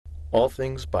All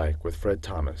Things Bike with Fred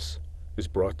Thomas is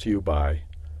brought to you by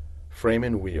Frame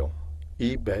and Wheel,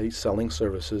 eBay selling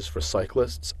services for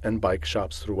cyclists and bike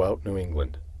shops throughout New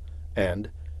England, and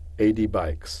AD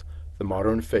Bikes, the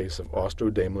modern face of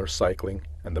Austro-Daimler cycling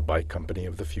and the bike company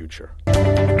of the future.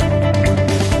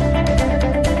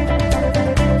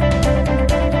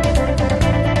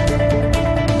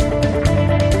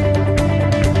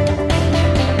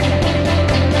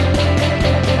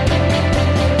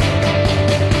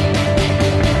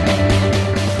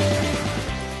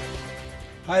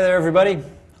 Hi there, everybody.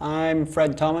 I'm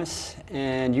Fred Thomas,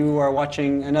 and you are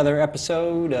watching another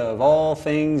episode of All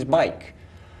Things Bike,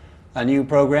 a new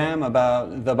program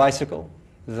about the bicycle,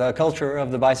 the culture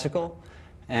of the bicycle,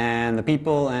 and the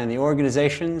people and the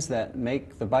organizations that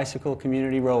make the bicycle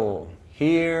community roll,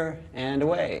 here and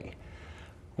away.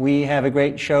 We have a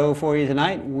great show for you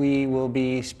tonight. We will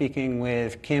be speaking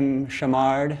with Kim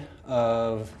Chamard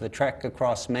of the Trek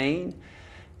Across Maine,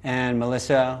 and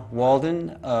Melissa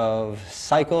Walden of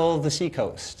Cycle the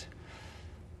Seacoast.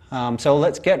 So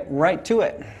let's get right to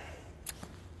it.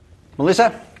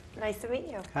 Melissa. Nice to meet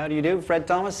you. How do you do? Fred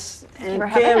Thomas and for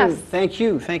having us. Thank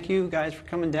you guys for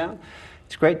coming down.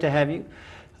 It's great to have you.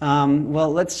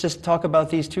 Well, let's just talk about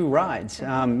these two rides.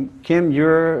 Kim,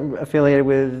 you're affiliated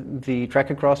with the Trek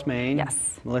Across Maine.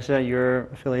 Yes. Melissa, you're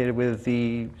affiliated with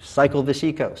the Cycle the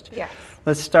Seacoast. Yes.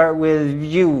 Let's start with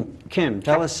you, Kim.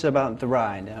 Tell us about the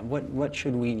ride. What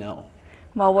should we know?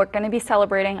 Well, we're going to be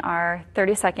celebrating our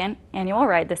 32nd annual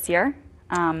ride this year.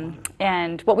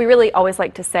 And what we really always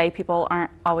like to say, people aren't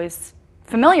always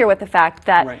familiar with the fact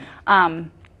that right.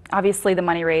 Obviously the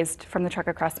money raised from the Trek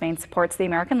Across Maine supports the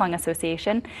American Lung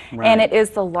Association, right. and it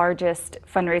is the largest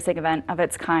fundraising event of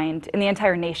its kind in the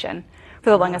entire nation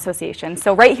for the Lung Association.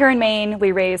 So right here in Maine,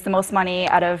 we raise the most money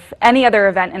out of any other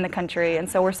event in the country, and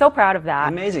so we're so proud of that.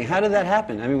 Amazing. How did that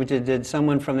happen? I mean, did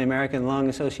someone from the American Lung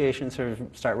Association sort of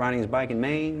start riding his bike in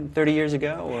Maine 30 years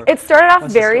ago? Or it started off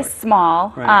what's the very story?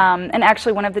 small, Right. And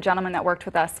actually one of the gentlemen that worked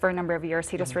with us for a number of years,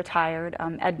 he just retired,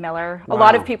 Ed Miller. Wow. A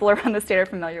lot of people around the state are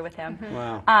familiar with him.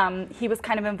 Wow. He was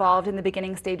kind of involved in the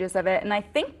beginning stages of it, and I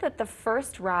think that the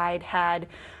first ride had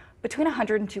between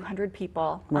 100 and 200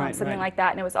 people, Right, something right. like that,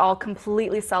 and it was all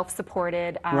completely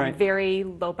self-supported, Right. very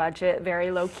low budget, very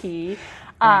low key.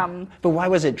 But why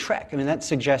was it Trek? I mean, that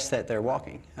suggests that they're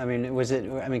walking. I mean, was it?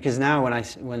 I mean, because now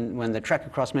when the Trek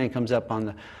Across Maine comes up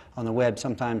on the web,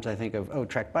 sometimes I think of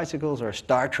Trek bicycles or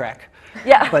Star Trek.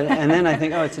 Yeah. And then I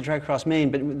think it's the Trek Across Maine.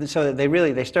 But so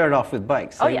they started off with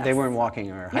bikes. Yes. They weren't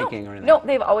walking or hiking or anything. No,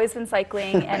 they've always been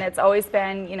cycling, and it's always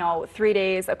been 3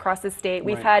 days across the state.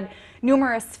 We've Right. had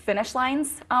numerous finish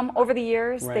lines over the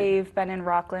years. Right. They've been in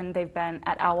Rockland, they've been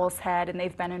at Owl's Head, and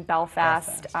they've been in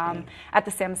Belfast, yeah. at the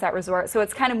Samoset Resort. So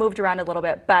it's kind of moved around a little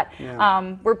bit, but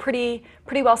Yeah. we're pretty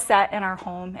well set in our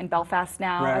home in Belfast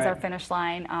now Right, as our right. finish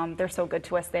line. They're so good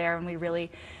to us there, and we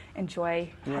really enjoy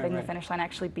having right. the finish line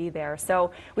actually be there.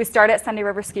 So we start at Sunday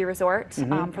River Ski Resort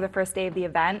Mm-hmm. for the first day of the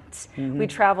event. We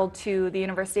traveled to the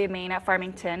University of Maine at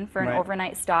Farmington for an Right.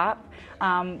 overnight stop.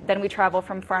 Then we travel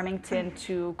from Farmington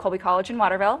to Colby College in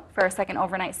Waterville for our second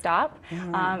overnight stop.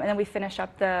 And then we finish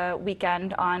up the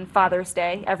weekend on Father's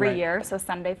Day every Right. year, so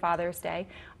Sunday Father's Day,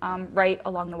 right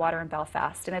along the water in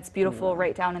Belfast. And it's beautiful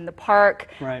right down in the park,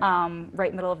 Right.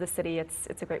 right middle of the city.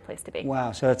 It's a great place to be.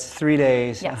 Wow. So it's 3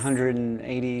 days, Yes.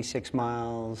 186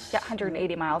 miles. Yeah,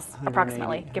 180 miles 180,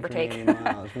 approximately, give or take. 180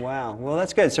 miles. Wow. Well,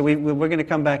 that's good. So we're going to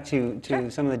come back to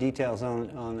some of the details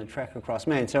on the Trek Across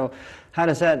Maine. So how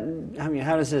does that? I mean,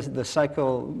 how does the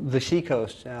Cycle the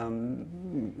Seacoast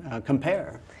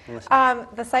compare?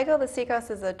 The Cycle the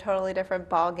Seacoast is a totally different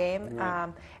ball game. Right.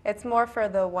 It's more for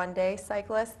the one-day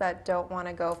cyclists that don't want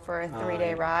to go for a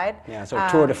 3-day ride. Yeah. So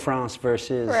Tour de France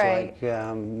versus right.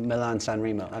 like Milan-San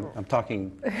Remo. I'm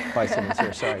talking bicycles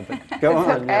here. Sorry, but go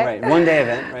on. okay. You're right. One-day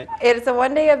event, right? It's a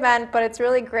one-day event, but it's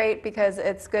really great because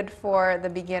it's good for the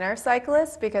beginner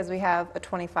cyclists because we have a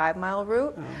 25-mile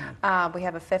route. We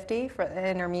have a 50 for the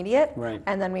intermediate, Right.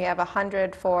 and then we have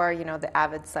 100 for the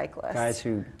avid cyclists. Guys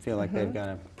who feel like they've got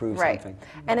to prove Right. something.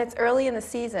 And it's early in the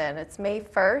season. It's May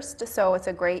 1st, so it's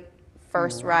a great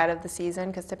first ride of the season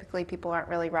because typically people aren't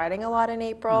really riding a lot in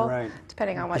April, Right.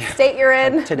 depending on what state you're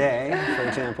in. Like today, for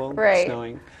example, Right.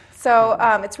 snowing. So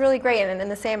it's really great, and in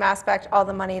the same aspect, all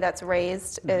the money that's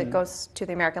raised, it goes to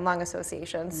the American Lung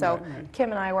Association. So Right. Kim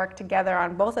and I work together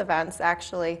on both events,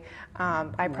 actually.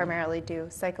 I primarily do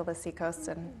cycle the Seacoast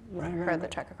and for the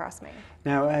trek across Maine.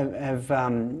 Now,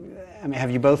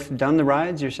 have you both done the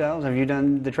rides yourselves? Have you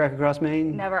done the trek across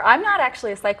Maine? Never. I'm not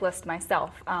actually a cyclist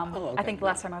myself. Okay. I think the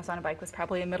last time I was on a bike was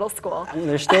probably in middle school. Well,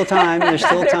 there's still time. There's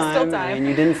still There's time. still time. And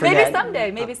you didn't forget.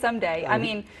 Maybe someday. I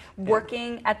mean,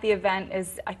 working at the event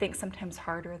is, I think, sometimes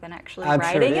harder than actually I'm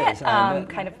sure riding it it. is. I bet.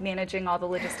 Kind of managing all the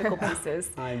logistical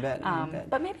pieces. I bet.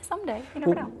 But maybe someday. You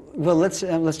never know. Well,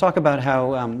 let's talk about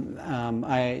how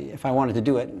if I wanted to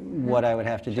do it, what I would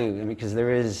have to do. I mean, because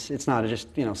it's not just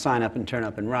sign up and turn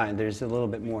up and ride. There's a little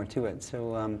bit more to it.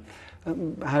 So,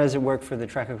 how does it work for the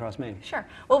trek across Maine? Sure.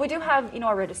 Well, we do have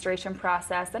a registration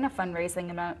process and a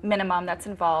fundraising minimum that's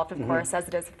involved, of course, as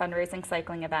it is a fundraising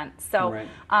cycling event. So,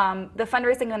 the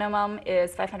fundraising minimum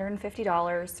is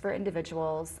 $550 for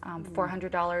individuals,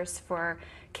 $400 for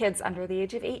kids under the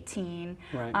age of 18.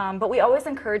 Right. But we always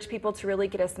encourage people to really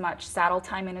get as much saddle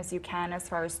time in as you can as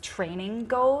far as training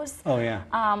goes. Oh, yeah.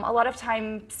 A lot of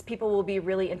times people will be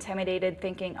really intimidated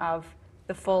thinking of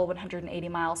the full 180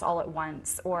 miles all at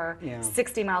once or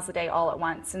 60 miles a day all at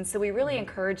once. And so we really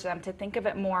encourage them to think of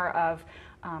it more of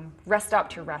rest stop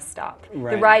to rest stop.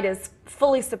 Right. The ride is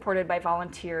fully supported by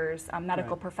volunteers,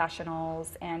 medical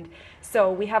professionals, and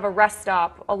so we have a rest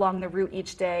stop along the route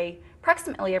each day,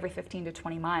 approximately every 15 to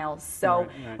 20 miles. So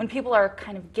when people are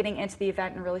kind of getting into the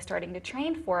event and really starting to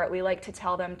train for it, we like to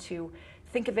tell them to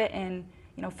think of it in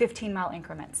 15-mile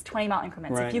increments, 20-mile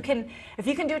increments. Right. If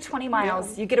you can do 20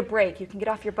 miles, you get a break. You can get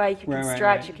off your bike. You can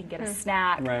stretch. You can get a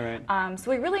snack.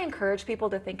 So we really encourage people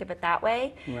to think of it that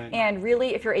way. And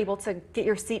really, if you're able to get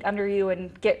your seat under you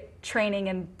and get training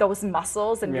in those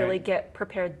muscles and really get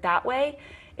prepared that way,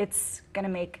 it's going to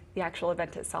make the actual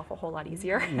event itself a whole lot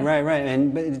easier. Right.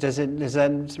 And does that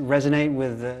resonate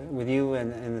with you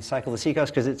and the Cycle the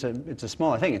Seacoast? Because it's a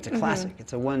smaller thing. It's a classic.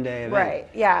 It's a one-day event. Right.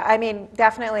 Yeah. I mean,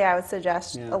 definitely, I would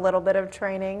suggest a little bit of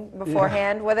training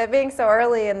beforehand. With it being so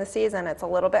early in the season, it's a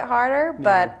little bit harder.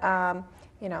 But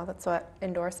that's what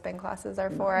indoor spin classes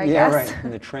are for, I guess. Yeah, right.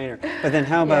 And the trainer. But then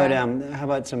how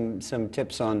about some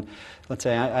tips on, let's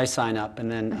say I sign up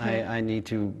and then I need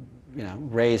to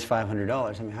raise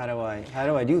 $500. I mean, how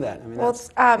do I do that? I mean, well,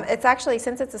 it's actually,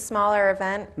 since it's a smaller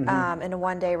event in a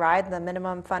one-day ride, the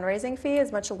minimum fundraising fee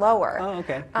is much lower. Oh,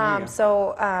 okay.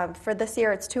 So for this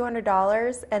year, it's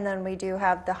 $200, and then we do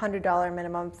have the $100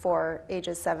 minimum for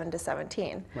ages 7 to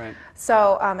 17. Right.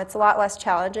 So it's a lot less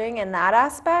challenging in that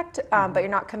aspect, but you're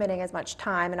not committing as much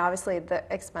time, and obviously the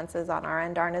expenses on our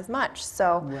end aren't as much.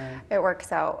 So it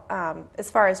works out.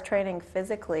 As far as training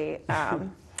physically,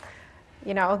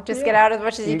 just get out as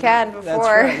much as you can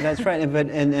before. That's right.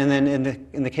 But and then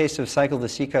in the case of Cycle the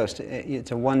Seacoast, it's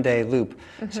a one-day loop,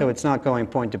 so it's not going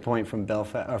point to point from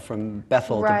Belfast or from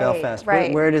Bethel to Belfast.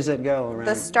 Right. Where does it go around?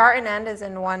 The start and end is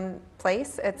in one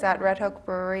place. It's at Red Hook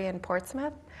Brewery in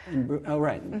Portsmouth. Oh,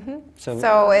 right.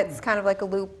 So it's kind of like a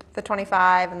loop, the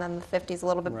 25, and then the 50 is a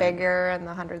little bit bigger, and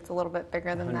the 100's a little bit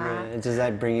bigger than that. Does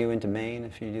that bring you into Maine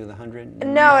if you do the 100?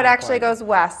 No, it actually goes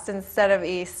west instead of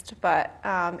east, but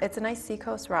it's a nice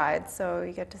seacoast ride, so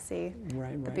you get to see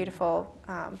the beautiful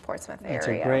Portsmouth area.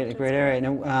 It's a great area.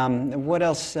 Now, what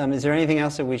else? Is there anything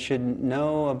else that we should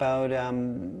know about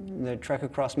the trek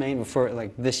across Maine for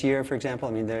like this year, for example?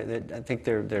 I mean, I think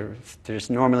there's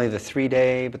normally the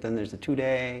 3-day, but then there's the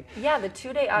 2-day. Yeah, the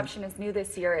 2-day option is new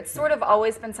this year. It's sort of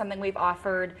always been something we've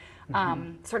offered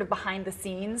sort of behind the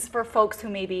scenes for folks who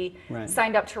maybe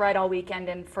signed up to ride all weekend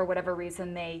and for whatever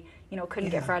reason they couldn't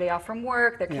get Friday off from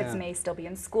work, their kids may still be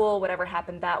in school, whatever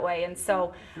happened that way. And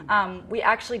so we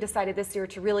actually decided this year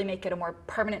to really make it a more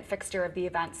permanent fixture of the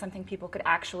event, something people could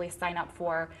actually sign up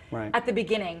for at the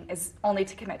beginning, is only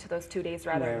to commit to those 2 days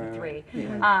rather than 3.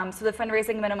 So the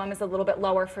fundraising minimum is a little bit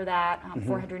lower for that,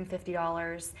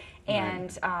 $450.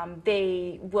 And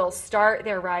they will start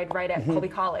their ride right at Colby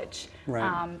College.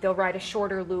 They'll ride a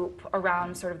shorter loop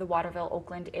around sort of the Waterville,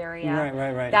 Oakland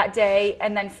area that day,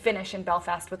 and then finish in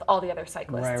Belfast with all the other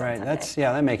cyclists. Right.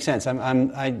 That makes sense.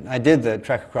 I did the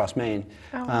trek across Maine,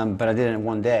 but I did it in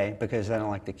one day because I don't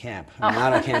like to camp. I'm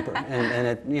not a camper, and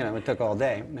it took all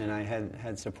day, and I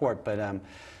had support, but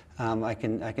I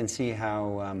can see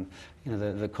how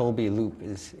the Colby Loop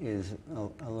is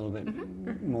a little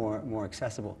bit more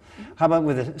accessible. How about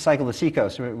with the Cycle the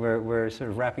Seacoast? We're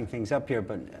sort of wrapping things up here,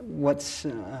 but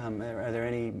are there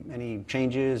any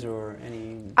changes or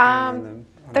any?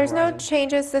 There's no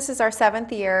changes. This is our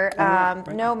 7th year.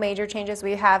 No major changes.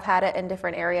 We have had it in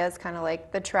different areas, kind of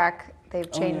like the trek. They've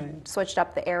switched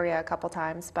up the area a couple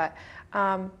times, but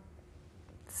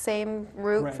same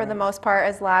route for the most part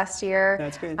as last year.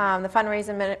 That's good. The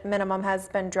fundraising minimum has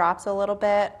been dropped a little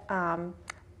bit.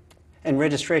 And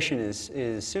registration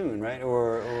is soon, right?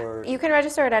 Or You can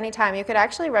register at any time. You could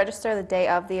actually register the day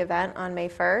of the event on May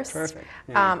 1st. Perfect.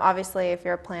 Yeah. Obviously, if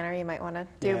you're a planner, you might want to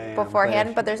do Yeah,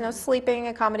 beforehand, but there's no sleeping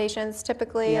accommodations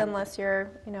typically Yeah. unless you're,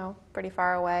 pretty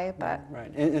far away. But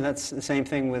right, and that's the same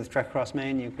thing with Trek Across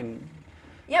Maine. You can.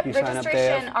 Yep, You sign up there.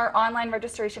 registration, our online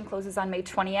registration closes on May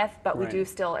 20th, but we Right. do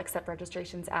still accept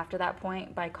registrations after that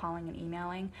point by calling and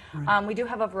emailing. We do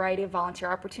have a variety of volunteer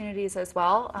opportunities as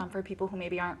well for people who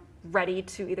maybe aren't ready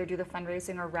to either do the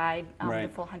fundraising or ride the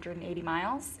full 180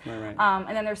 miles. Right.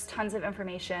 And then there's tons of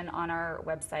information on our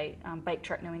website,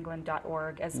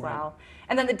 biketreknewengland.org as well.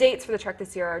 And then the dates for the trek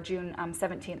this year are June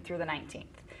 17th through the 19th.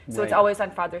 So it's Right. always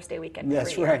on Father's Day weekend.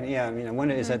 That's every year. right. Yeah, I mean, I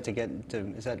wonder is that to get to?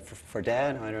 Is that for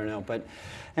Dad? I don't know, but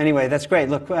anyway, that's great.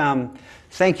 Look,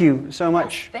 thank you so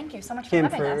much. Thank you so much Kim,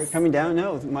 for having us. coming down.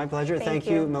 No, my pleasure. Thank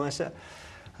you, you. Melissa,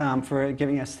 for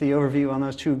giving us the overview on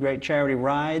those two great charity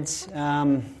rides.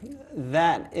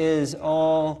 That is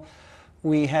all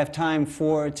we have time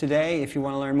for today. If you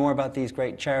want to learn more about these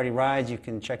great charity rides, you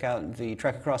can check out the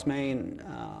Trek Across Maine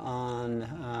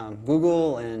on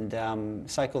Google and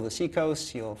Cycle the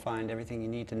Seacoast. You'll find everything you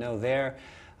need to know there.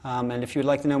 And if you'd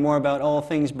like to know more about All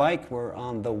Things Bike, we're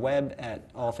on the web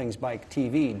at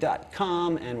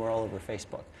allthingsbiketv.com, and we're all over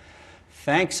Facebook.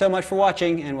 Thanks so much for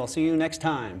watching, and we'll see you next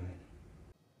time.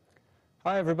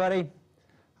 Hi, everybody.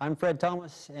 I'm Fred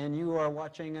Thomas, and you are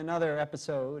watching another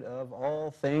episode of All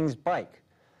Things Bike,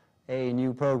 a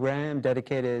new program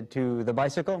dedicated to the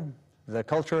bicycle, the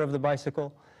culture of the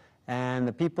bicycle, and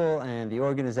the people and the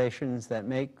organizations that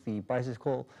make the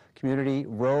bicycle community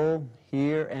roll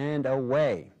here and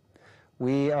away.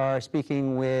 We are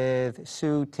speaking with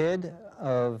Sue Tidd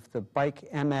of the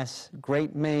Bike MS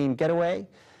Great Maine Getaway,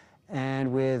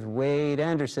 and with Wade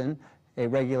Anderson, a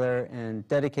regular and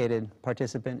dedicated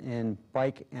participant in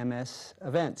Bike MS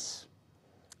events.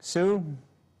 Sue,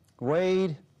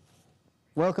 Wade,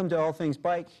 welcome to All Things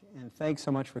Bike, and thanks so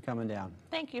much for coming down.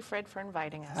 Thank you, Fred, for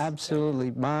inviting us.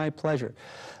 Absolutely, my pleasure.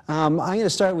 I'm going to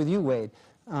start with you, Wade,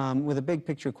 with a big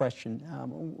picture question.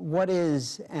 What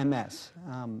is MS?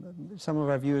 Some of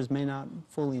our viewers may not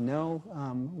fully know.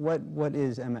 What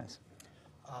is MS?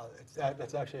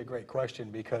 That's actually a great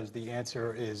question, because the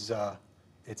answer is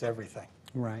it's everything.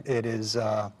 Right. It's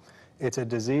a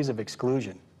disease of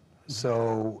exclusion.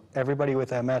 So everybody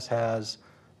with MS has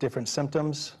different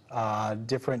symptoms,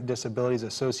 different disabilities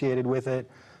associated with it.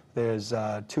 There's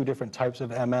 2 different types of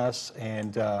MS,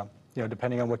 and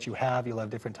depending on what you have, you'll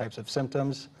have different types of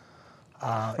symptoms.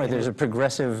 Right, there's a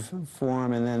progressive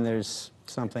form, and then there's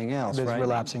something else, There's right?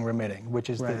 relapsing remitting, which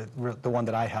is Right. the one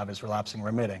that I have is relapsing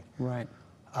remitting. Right.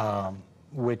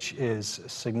 Which is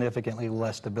significantly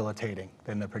less debilitating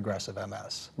than the progressive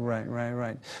MS.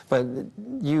 Right. But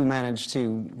you managed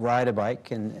to ride a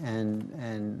bike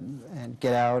and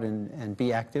get out and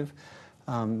be active,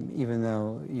 even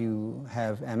though you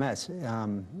have MS.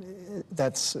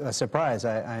 That's a surprise,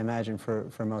 I imagine,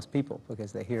 for most people,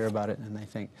 because they hear about it and they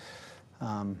think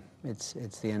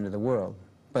it's the end of the world.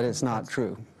 But it's not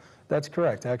true. That's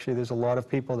correct. Actually, there's a lot of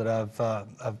people that I've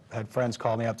had friends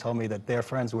call me up, tell me that their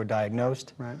friends were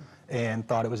diagnosed and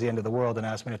thought it was the end of the world and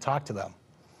asked me to talk to them.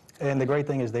 And the great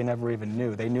thing is they never even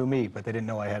knew. They knew me, but they didn't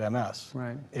know I had MS.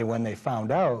 Right. And when they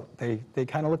found out, they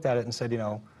kind of looked at it and said,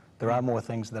 there are more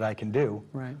things that I can do.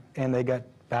 Right. And they got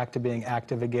back to being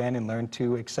active again and learned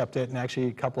to accept it. And actually,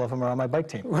 a couple of them are on my bike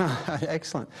team. Well,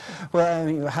 excellent. Well, I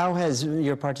mean, how has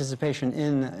your participation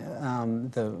in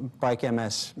the Bike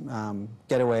MS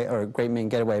Getaway, or Great Maine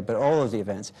Getaway, but all of the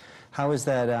events, how has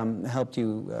that helped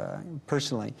you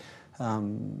personally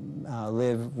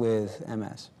live with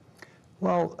MS?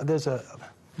 Well, there's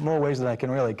more ways than I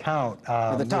can really count.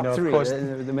 The top of 3, course,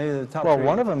 maybe the top 3. well,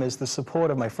 one of them is the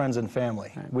support of my friends and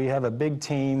family. Right. We have a big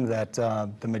team that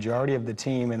the majority of the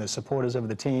team and the supporters of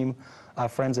the team are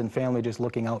friends and family, just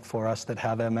looking out for us that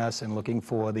have MS and looking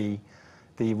for the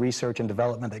research and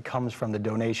development that comes from the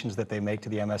donations that they make to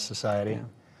the MS Society.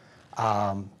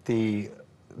 Yeah.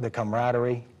 The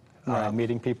camaraderie,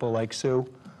 meeting people like Sue,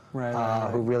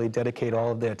 who really dedicate all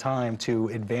of their time to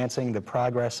advancing the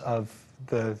progress of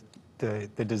the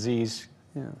disease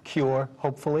cure,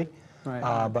 hopefully.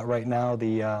 But right now,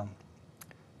 the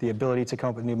ability to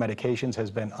come up with new medications has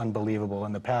been unbelievable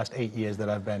in the past 8 years that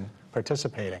I've been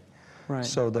participating. Right.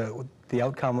 So the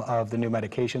outcome of the new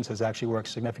medications has actually worked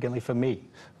significantly for me.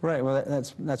 Right. Well,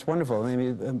 that's wonderful. I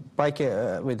mean,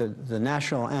 with the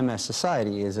National MS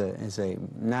Society is a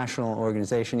national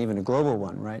organization, even a global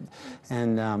one, right?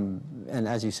 And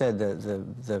as you said,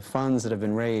 the funds that have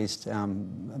been raised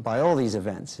by all these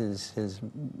events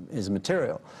is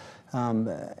material.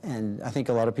 And I think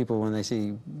a lot of people, when they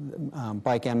see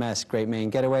Bike MS, Great Maine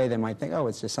Getaway, they might think, oh,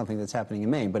 it's just something that's happening in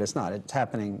Maine, but it's not. It's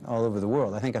happening all over the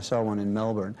world. I think I saw one in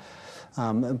Melbourne.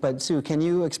 But Sue, can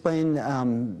you explain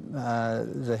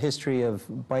the history of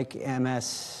Bike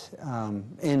MS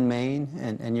in Maine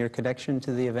and your connection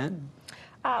to the event?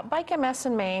 Bike MS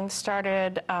in Maine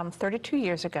started 32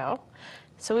 years ago,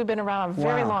 so we've been around a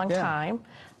very long time.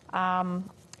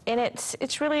 And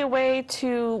it's really a way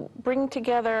to bring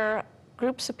together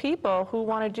groups of people who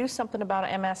want to do something about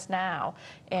MS now,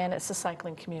 and it's the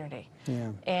cycling community.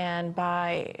 Yeah. And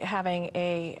by having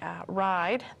a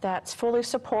ride that's fully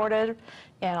supported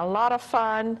and a lot of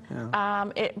fun,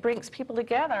 it brings people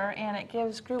together, and it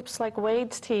gives groups like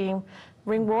Wade's team,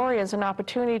 Ring Warriors, an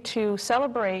opportunity to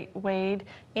celebrate Wade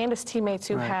and his teammates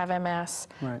who have MS,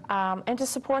 and to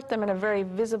support them in a very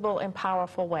visible and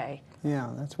powerful way.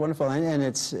 Yeah, that's wonderful, and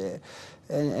it's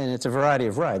a variety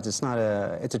of rides. It's not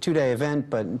it's a 2-day event,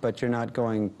 but you're not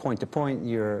going point to point.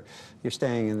 You're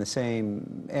staying in the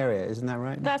same area, isn't that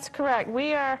right? That's correct.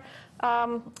 We are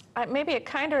maybe a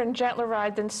kinder and gentler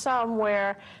ride than some,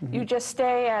 where you just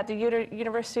stay at the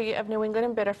University of New England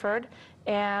in Biddeford,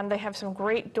 and they have some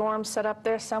great dorms set up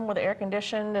there, some with air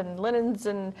conditioned and linens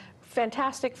and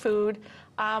fantastic food.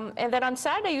 And then on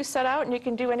Saturday you set out and you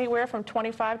can do anywhere from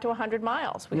 25 to 100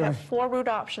 miles. We have 4 route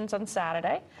options on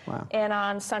Saturday. Wow. And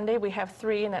on Sunday we have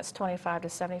 3, and that's 25 to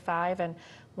 75. And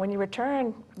when you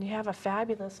return, you have a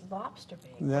fabulous lobster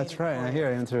bake. That's right. I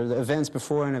hear you. And through the events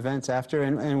before and events after.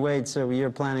 And Wade, so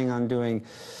you're planning on doing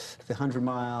the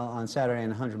 100-mile on Saturday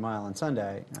and 100-mile on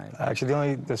Sunday, right?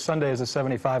 Actually, the Sunday is a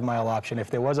 75-mile option. If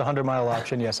there was a 100-mile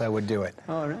option, yes, I would do it.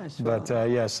 Oh, nice. But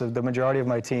yes, the majority of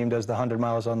my team does the 100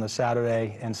 miles on the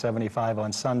Saturday and 75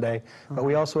 on Sunday. But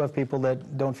we also have people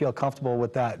that don't feel comfortable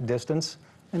with that distance,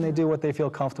 and they do what they feel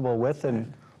comfortable with,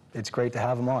 and it's great to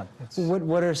have them on.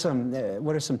 What are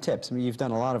some tips? I mean, you've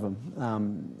done a lot of them.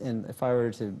 And if I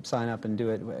were to sign up and do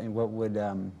it, what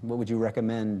would you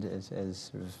recommend as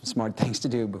sort of smart things to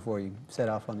do before you set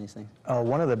off on these things?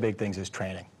 One of the big things is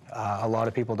training. A lot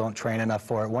of people don't train enough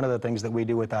for it. One of the things that we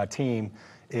do with our team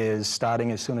is,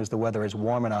 starting as soon as the weather is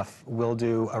warm enough, we'll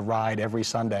do a ride every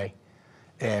Sunday,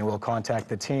 and we'll contact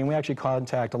the team. We actually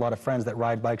contact a lot of friends that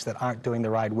ride bikes that aren't doing the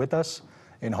ride with us,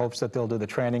 in hopes that they'll do the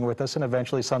training with us, and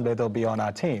eventually someday they'll be on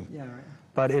our team. Yeah, right.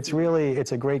 But it's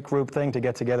a great group thing to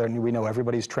get together, and we know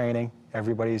everybody's training,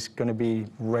 everybody's going to be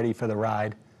ready for the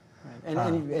ride. Right.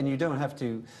 And you don't have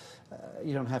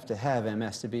to have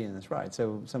MS to be in this ride.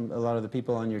 So a lot of the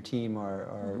people on your team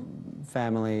are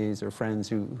families or friends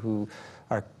who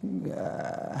are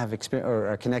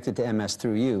are connected to MS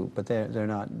through you, but they're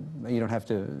not. You don't have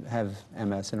to have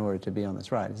MS in order to be on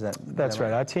this ride. That's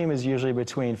right. Our team is usually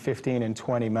between 15 and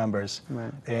 20 members,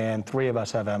 and 3 of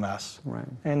us have MS. Right.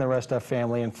 And the rest are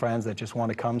family and friends that just want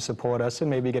to come support us and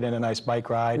maybe get in a nice bike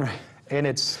ride. Right. And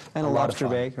it's a lobster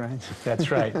bake, right?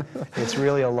 That's right. It's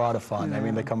really a lot of fun. Yeah. I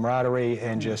mean, the camaraderie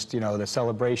and just, the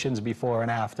celebrations before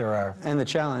and after are... And the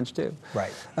challenge, too.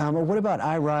 Right. What about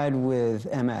I Ride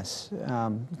with MS?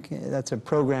 That's a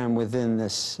program within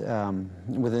this,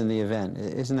 within the event.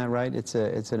 Isn't that right? It's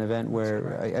an event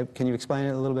where... can you explain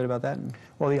a little bit about that?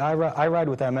 Well, the I Ride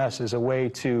with MS is a way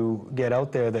to get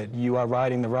out there that you are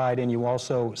riding the ride and you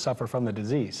also suffer from the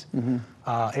disease. Mm-hmm.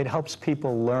 It helps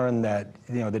people learn that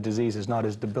the disease is not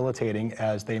as debilitating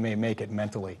as they may make it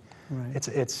mentally. Right.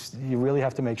 You really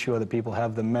have to make sure that people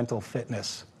have the mental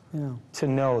fitness to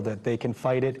know that they can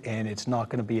fight it and it's not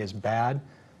going to be as bad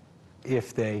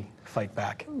if they fight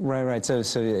back. Right, right. So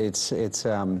it's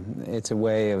a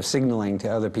way of signaling to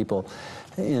other people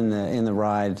in the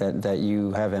ride that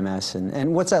you have MS.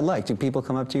 And what's that like? Do people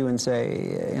come up to you and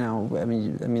say, I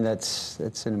mean that's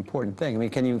an important thing. I mean,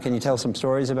 can you tell some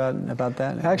stories about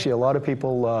that? Actually, a lot of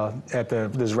people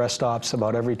there's rest stops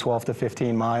about every 12 to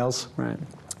 15 miles. Right.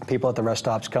 People at the rest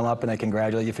stops come up and they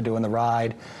congratulate you for doing the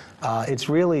ride. It's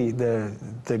really,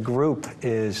 the group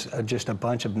is just a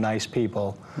bunch of nice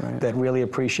people that really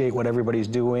appreciate what everybody's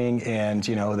doing, and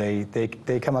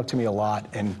they come up to me a lot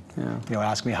and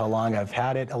ask me how long I've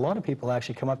had it. A lot of people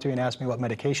actually come up to me and ask me what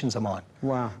medications I'm on.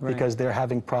 Wow. Right. Because they're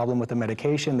having problem with the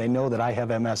medication. They know that I have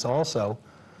MS also,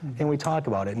 and we talk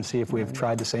about it and see if we've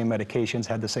tried the same medications,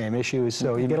 had the same issues.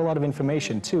 So you get a lot of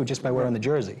information, too, just by wearing the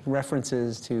jersey.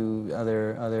 References to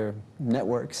other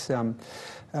networks.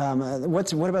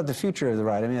 What about the future of the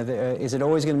ride? I mean, is it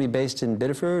always going to be based in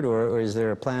Biddeford, or is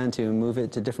there a plan to move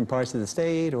it to different parts of the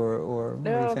state, or what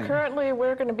do you think? Currently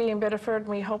we're going to be in Biddeford, and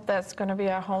we hope that's going to be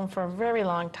our home for a very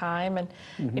long time. And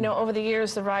you know, over the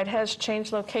years, the ride has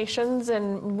changed locations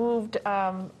and moved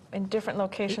in different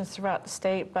locations throughout the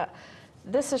state, but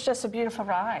this is just a beautiful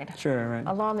ride. Sure, right.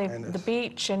 Along the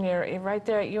beach, and you're right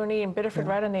there at UNE in Biddeford,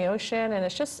 right on the ocean, and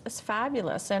it's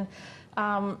fabulous. And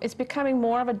it's becoming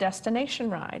more of a destination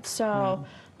ride. So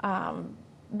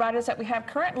riders that we have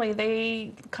currently,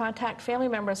 they contact family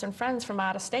members and friends from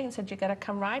out of state and said, you got to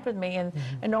come ride with me, and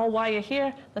know while you're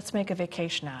here, let's make a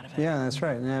vacation out of it. Yeah, that's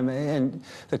right. And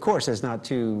the course is not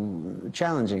too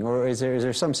challenging, or is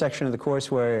there some section of the course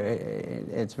where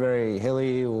it's very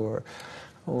hilly or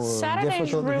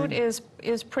Saturday's route is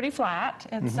pretty flat.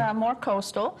 It's more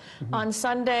coastal. On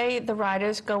Sunday, the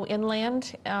riders go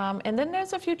inland, and then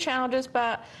there's a few challenges,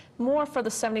 but more for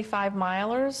the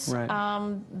 75-milers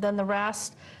than the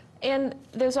rest. And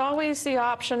there's always the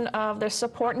option of there's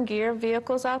support and gear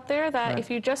vehicles out there that if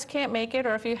you just can't make it,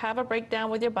 or if you have a breakdown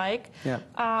with your bike,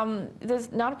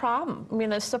 there's not a problem. I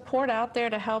mean, there's support out there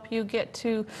to help you get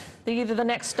to either the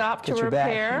next stop to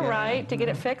repair, to get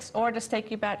it fixed, or just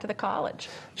take you back to the college.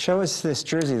 Show us this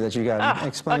jersey that you got.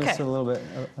 Explain us a little bit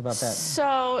about that.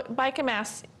 So Bike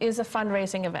MS is a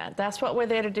fundraising event. That's what we're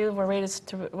there to do.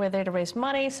 We're there to raise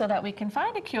money so that we can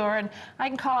find a cure. And I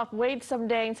can call up Wade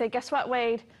someday and say, guess what,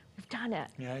 Wade? We've done it.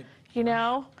 Right. You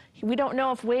know, we don't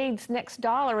know if Wade's next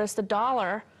dollar is the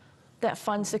dollar that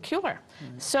funds the cure.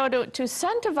 So to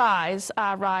incentivize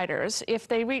riders, if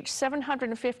they reach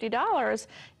 $750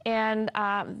 and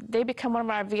they become one of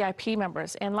our VIP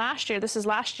members. And this is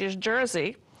last year's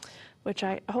jersey, which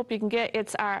I hope you can get.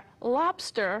 It's our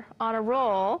lobster on a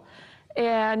roll.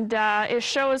 And it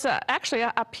shows actually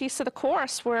a piece of the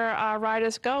course where our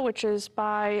riders go, which is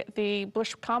by the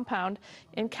Bush compound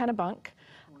in Kennebunk.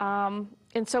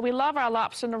 And so we love our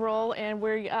lobster in a roll, and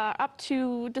we're up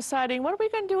to deciding what are we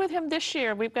going to do with him this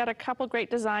year. We've got a couple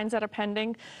great designs that are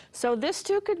pending. So this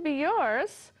too could be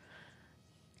yours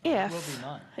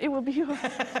it will be yours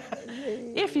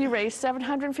if you raise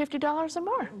 $750 or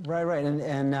more. Right.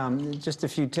 And just a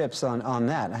few tips on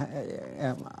that.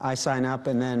 I sign up,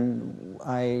 and then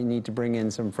I need to bring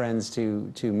in some friends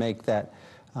to make that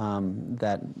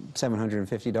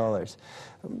 $750.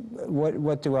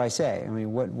 What do I say? I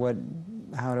mean,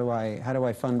 how do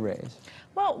I fundraise?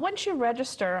 Well, once you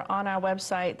register on our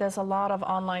website, there's a lot of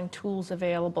online tools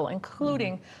available,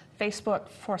 including Facebook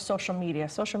for social media.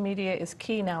 Social media is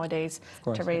key nowadays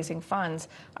to raising funds.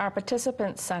 Our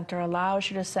Participants Center allows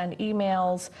you to send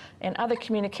emails and other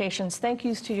communications, thank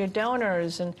yous to your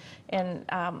donors, and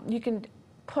you can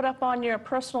put up on your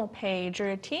personal page or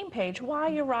your team page why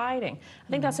you're riding. I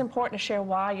think that's important to share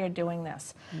why you're doing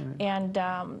this. And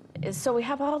so we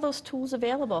have all those tools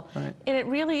available. And it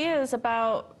really is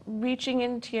about reaching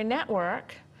into your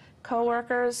network,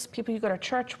 coworkers, people you go to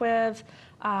church with,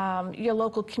 your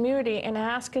local community, and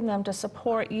asking them to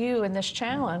support you in this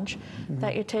challenge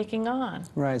that you're taking on.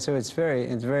 Right, so it's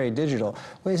very digital.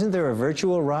 Well, isn't there a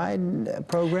virtual ride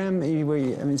program?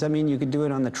 Does that mean you could do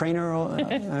it on the trainer?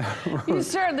 You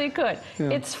certainly could.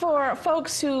 It's for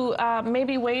folks who,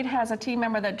 maybe Wade has a team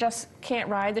member that just can't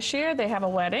ride this year. They have a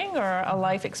wedding or a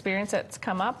life experience that's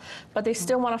come up, but they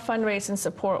still want to fundraise and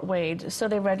support Wade, so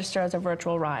they register as a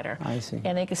virtual rider. I see.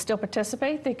 And they can still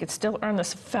participate. They could still earn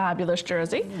this fabulous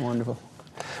jersey. Wonderful.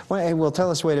 Well,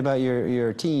 tell us, Wade, about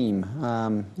your team.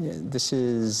 This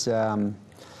is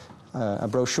a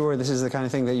brochure. This is the kind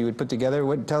of thing that you would put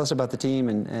together. Tell us about the team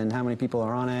and how many people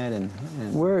are on it. And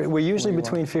we're usually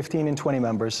between 15 and 20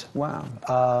 members. Wow.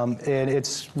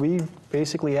 And we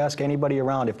basically ask anybody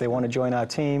around if they want to join our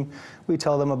team. We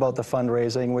tell them about the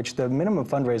fundraising, which the minimum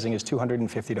fundraising is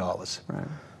 $250. Right.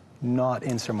 Not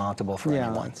insurmountable for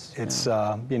anyone. It's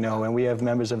you know, and we have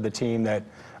members of the team that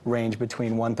range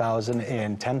between $1,000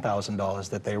 and $10,000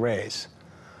 that they raise.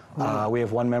 We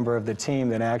have one member of the team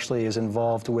that actually is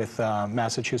involved with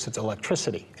Massachusetts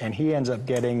Electricity, and he ends up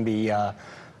getting the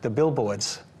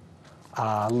billboards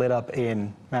lit up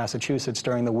in Massachusetts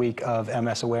during the week of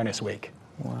MS Awareness Week.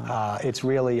 Wow. It's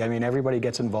really, I mean, everybody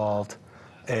gets involved,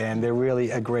 and they're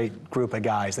really a great group of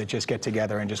guys that just get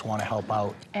together and just want to help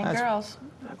out. And girls.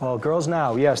 Well, girls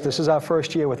now, yes. This is our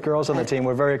first year with girls on the team.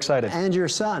 We're very excited. And your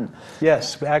son.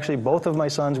 Yes. Actually, both of my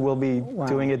sons will be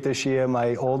doing it this year.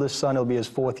 My oldest son will be his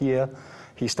 4th year.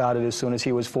 He started as soon as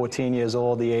he was 14 years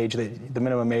old, the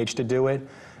minimum age to do it.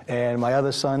 And my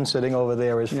other son sitting over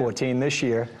there is 14 this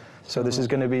year, so this is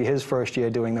going to be his first year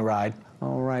doing the ride.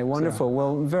 All right, wonderful. So,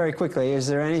 well, very quickly, is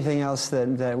there anything else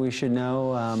that we should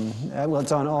know? Well,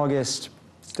 it's on August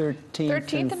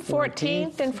 13th and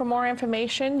 14th, and for more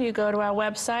information, you go to our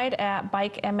website at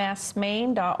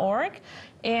bikemsmaine.org,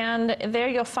 and there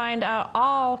you'll find out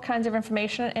all kinds of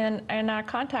information and our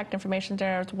contact information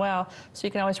there as well. So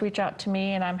you can always reach out to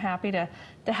me, and I'm happy to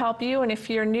help you. And if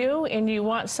you're new and you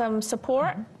want some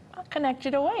support, I'll connect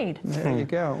you to Wade. There you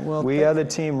go. Well, we are the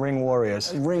team Ring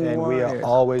Warriors, and we are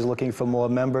always looking for more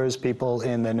members, people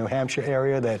in the New Hampshire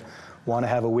area that want to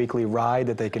have a weekly ride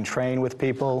that they can train with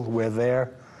people. We're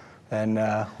there. And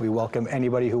we welcome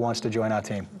anybody who wants to join our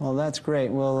team. Well, that's great.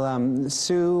 Well,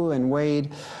 Sue and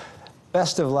Wade,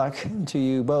 best of luck to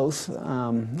you both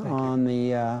on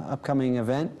the upcoming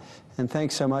event. And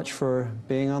thanks so much for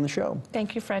being on the show.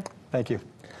 Thank you, Fred. Thank you.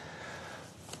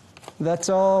 That's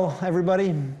all,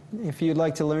 everybody. If you'd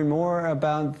like to learn more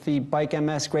about the Bike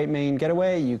MS Great Maine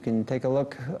Getaway, you can take a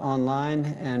look online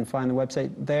and find the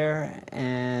website there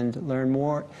and learn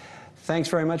more. Thanks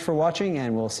very much for watching,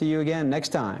 and we'll see you again next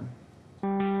time.